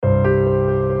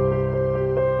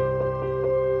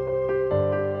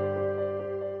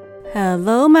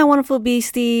Hello, my wonderful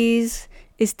beasties.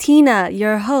 It's Tina,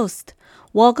 your host.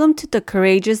 Welcome to the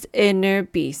Courageous Inner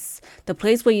Beast, the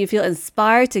place where you feel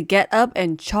inspired to get up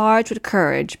and charge with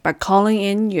courage by calling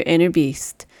in your inner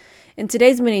beast. In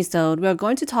today's minisode, we are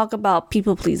going to talk about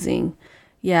people pleasing.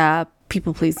 Yeah,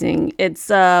 people pleasing.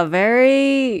 It's a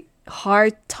very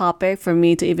hard topic for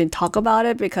me to even talk about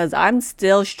it because I'm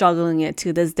still struggling it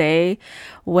to this day,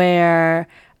 where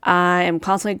I am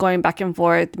constantly going back and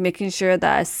forth, making sure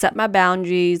that I set my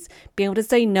boundaries, being able to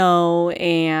say no,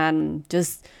 and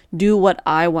just do what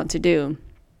I want to do.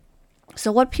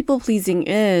 So what people pleasing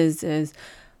is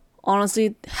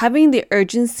honestly having the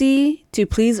urgency to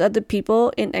please other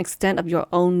people in extent of your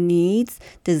own needs,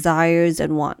 desires,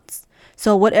 and wants.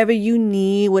 So whatever you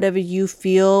need, whatever you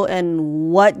feel,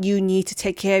 and what you need to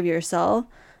take care of yourself,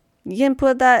 you can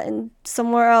put that in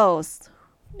somewhere else.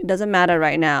 It doesn't matter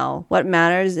right now. What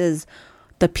matters is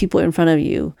the people in front of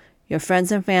you, your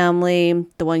friends and family,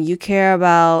 the one you care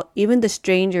about, even the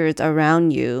strangers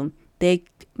around you. They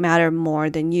matter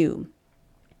more than you.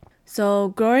 So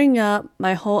growing up,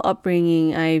 my whole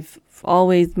upbringing, I've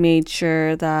always made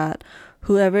sure that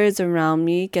whoever is around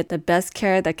me get the best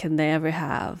care that can they ever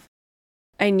have.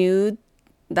 I knew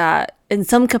that in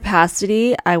some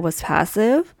capacity I was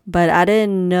passive, but I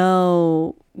didn't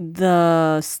know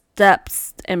the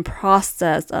steps and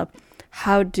process of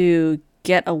how to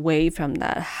get away from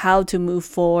that, how to move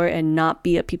forward and not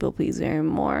be a people pleaser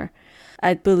anymore.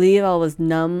 I believe I was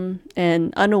numb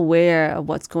and unaware of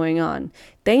what's going on.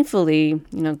 Thankfully,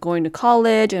 going to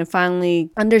college and finally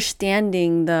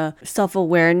understanding the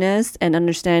self-awareness and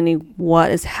understanding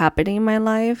what is happening in my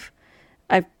life,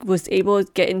 I was able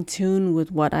to get in tune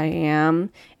with what I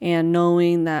am and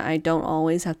knowing that I don't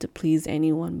always have to please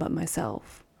anyone but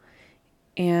myself.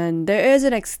 And there is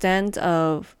an extent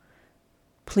of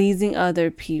pleasing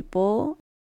other people,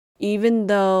 even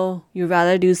though you'd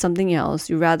rather do something else,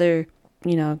 you'd rather,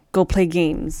 go play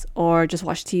games or just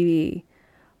watch TV.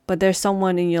 But there's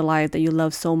someone in your life that you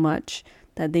love so much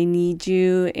that they need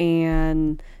you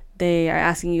and they are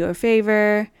asking you a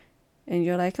favor and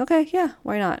you're like, okay, yeah,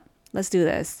 why not? Let's do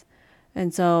this.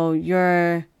 And so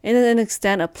you're in an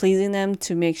extent of pleasing them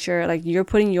to make sure like you're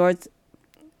putting yours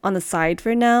on the side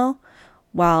for now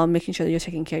while making sure that you're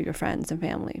taking care of your friends and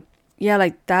family. Yeah,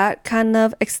 like that kind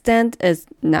of extent is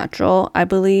natural, I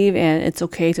believe, and it's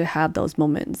okay to have those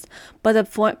moments. But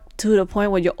to the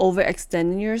point where you're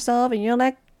overextending yourself and you're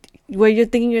like, where you're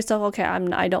thinking to yourself, okay,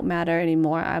 I don't matter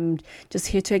anymore. I'm just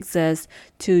here to exist,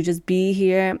 to just be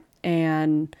here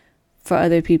and for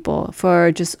other people,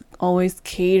 for just always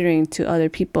catering to other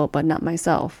people, but not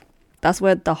myself. That's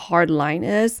where the hard line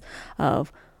is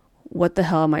of what the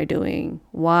hell am I doing?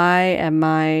 Why am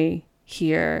I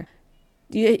here?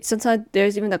 Sometimes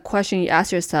there's even the question you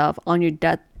ask yourself on your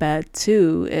deathbed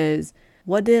too is,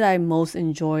 what did I most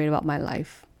enjoy about my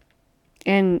life?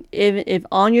 And if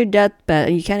on your deathbed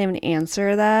and you can't even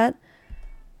answer that,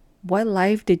 what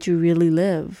life did you really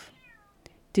live?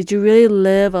 Did you really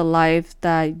live a life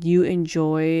that you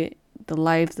enjoy,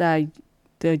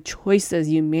 the choices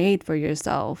you made for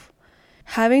yourself?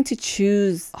 Having to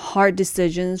choose hard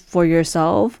decisions for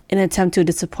yourself in an attempt to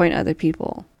disappoint other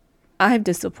people. I've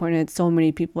disappointed so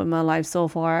many people in my life so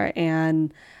far,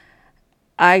 and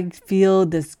I feel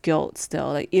this guilt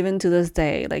still, like even to this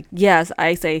day. Like, yes,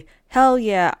 I say, hell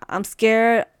yeah, I'm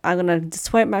scared. I'm going to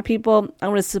disappoint my people. I'm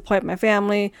going to disappoint my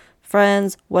family,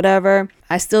 friends, whatever.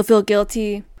 I still feel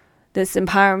guilty, this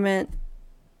empowerment,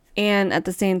 and at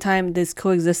the same time, this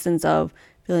coexistence of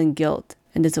feeling guilt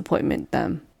and disappointment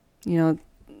them.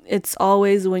 It's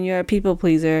always when you're a people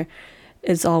pleaser,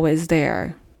 it's always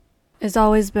there. It's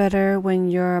always better when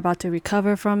you're about to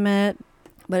recover from it,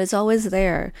 but it's always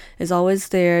there. It's always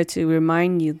there to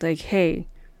remind you, like, hey,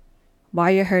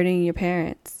 why are you hurting your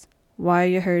parents? Why are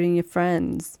you hurting your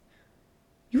friends?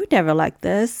 You would never like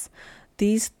this.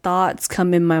 These thoughts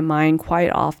come in my mind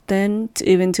quite often,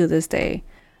 even to this day,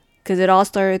 because it all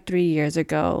started 3 years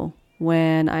ago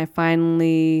when I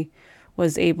finally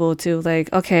was able to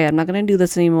like, okay, I'm not going to do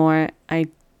this anymore. I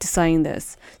decided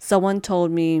this. Someone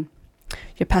told me,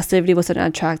 your passivity wasn't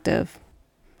attractive.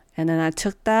 And then I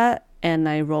took that and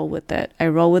I roll with it. I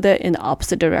roll with it in the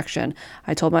opposite direction.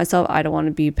 I told myself, I don't want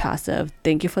to be passive.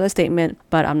 Thank you for the statement,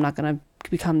 but I'm not going to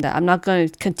become that. I'm not going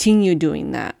to continue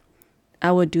doing that.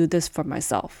 I would do this for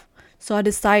myself. So I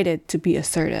decided to be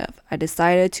assertive. I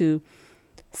decided to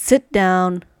sit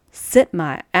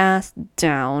my ass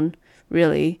down,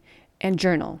 really, and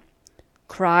journal.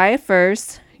 Cry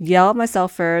first, yell at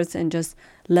myself first, and just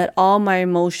let all my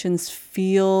emotions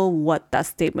feel what that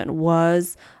statement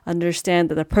was, understand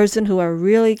that the person who I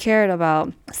really cared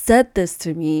about said this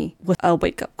to me with a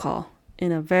wake-up call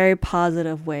in a very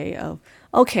positive way of,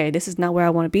 okay, this is not where I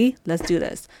want to be. Let's do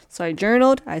this. So I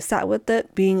journaled, I sat with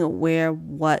it, being aware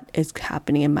what is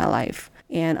happening in my life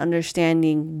and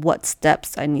understanding what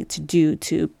steps I need to do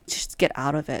to just get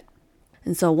out of it.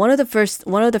 And so one of the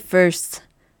first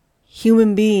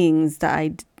human beings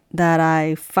that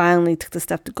I finally took the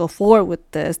step to go forward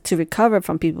with this to recover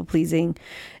from people pleasing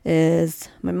is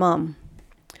my mom.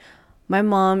 My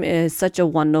mom is such a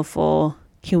wonderful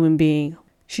human being.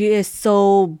 She is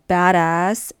so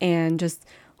badass and just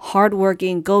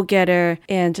hardworking, go-getter,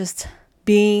 and just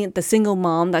being the single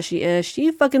mom that she is,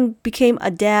 she fucking became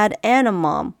a dad and a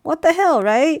mom. What the hell,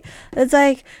 right? It's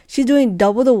like she's doing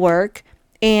double the work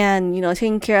and,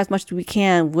 taking care as much as we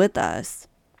can with us.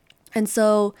 And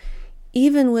so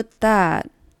even with that,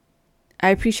 I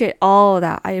appreciate all of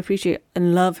that. I appreciate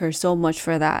and love her so much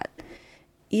for that.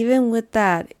 Even with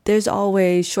that, there's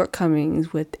always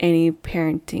shortcomings with any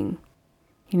parenting,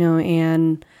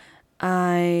 and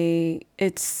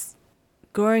it's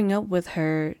growing up with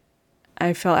her,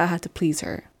 I felt I had to please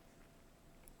her.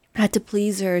 I had to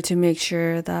please her to make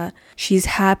sure that she's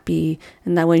happy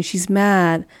and that when she's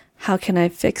mad, how can I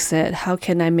fix it? How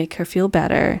can I make her feel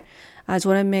better? I just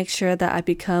want to make sure that I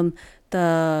become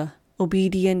the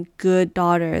obedient, good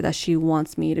daughter that she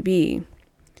wants me to be.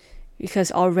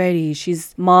 Because already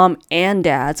she's mom and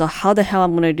dad. So how the hell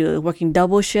I'm going to do it? Working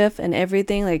double shift and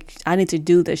everything? Like, I need to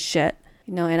do this shit.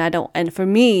 And for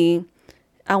me,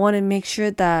 I want to make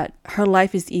sure that her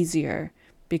life is easier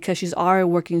because she's already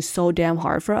working so damn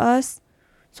hard for us.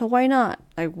 So why not?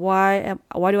 Like, why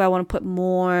do I want to put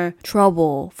more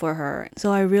trouble for her?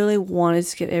 So I really wanted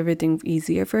to get everything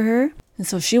easier for her. And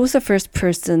so she was the first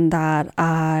person that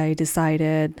I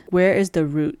decided, where is the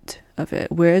root of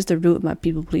it? Where is the root of my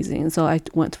people pleasing? And so I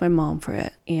went to my mom for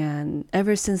it. And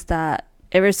ever since I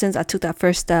took that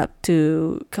first step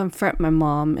to confront my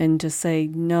mom and just say,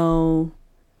 no,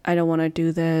 I don't want to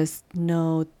do this.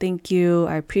 No, thank you.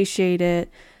 I appreciate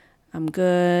it. I'm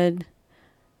good.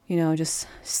 Just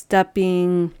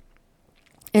stepping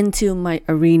into my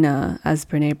arena, as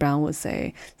Brene Brown would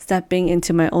say, stepping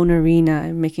into my own arena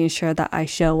and making sure that I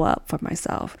show up for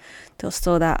myself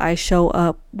so that I show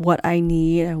up what I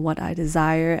need and what I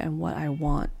desire and what I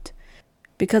want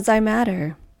because I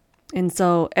matter. And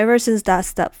so ever since that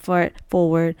step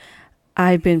forward,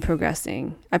 I've been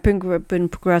progressing. I've been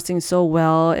progressing so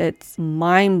well. It's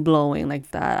mind-blowing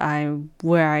like that. I'm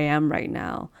where I am right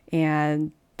now.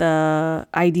 And the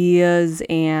ideas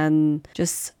and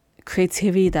just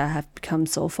creativity that have become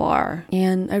so far.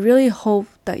 And I really hope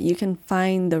that you can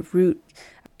find the root.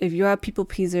 If you're a people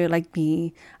pleaser like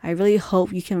me, I really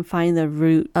hope you can find the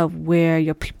root of where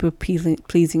your people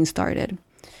pleasing started.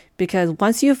 Because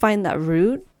once you find that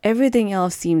root, everything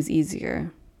else seems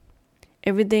easier.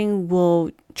 Everything will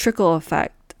trickle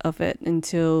effect of it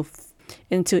into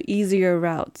easier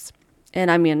routes. And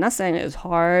I'm not saying it was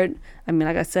hard.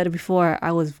 Like I said before,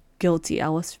 I was guilty. I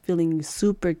was feeling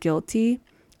super guilty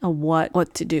of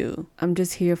what to do. I'm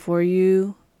just here for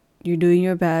you. You're doing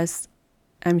your best.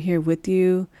 I'm here with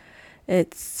you.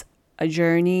 It's a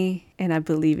journey and I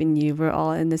believe in you. We're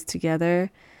all in this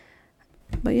together.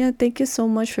 But yeah, thank you so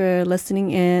much for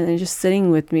listening in and just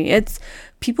sitting with me.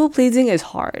 People pleasing is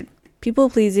hard. People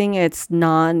pleasing, it's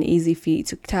not an easy feat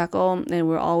to tackle, and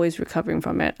we're always recovering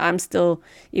from it. I'm still,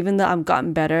 even though I've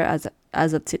gotten better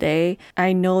as of today,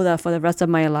 I know that for the rest of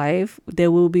my life,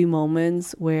 there will be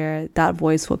moments where that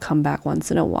voice will come back once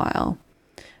in a while.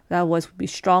 That voice will be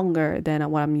stronger than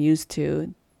what I'm used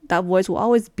to. That voice will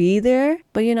always be there,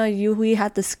 but we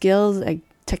have the skills, like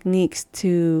techniques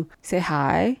to say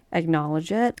hi,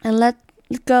 acknowledge it, and let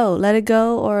it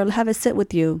go, or have it sit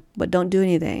with you, but don't do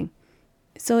anything.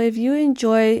 So if you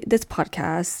enjoy this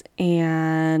podcast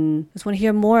and just want to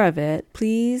hear more of it,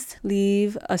 please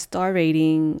leave a star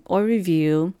rating or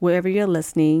review wherever you're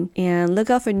listening, and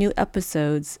look out for new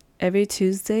episodes every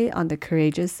Tuesday on The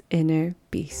Courageous Inner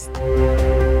Beast.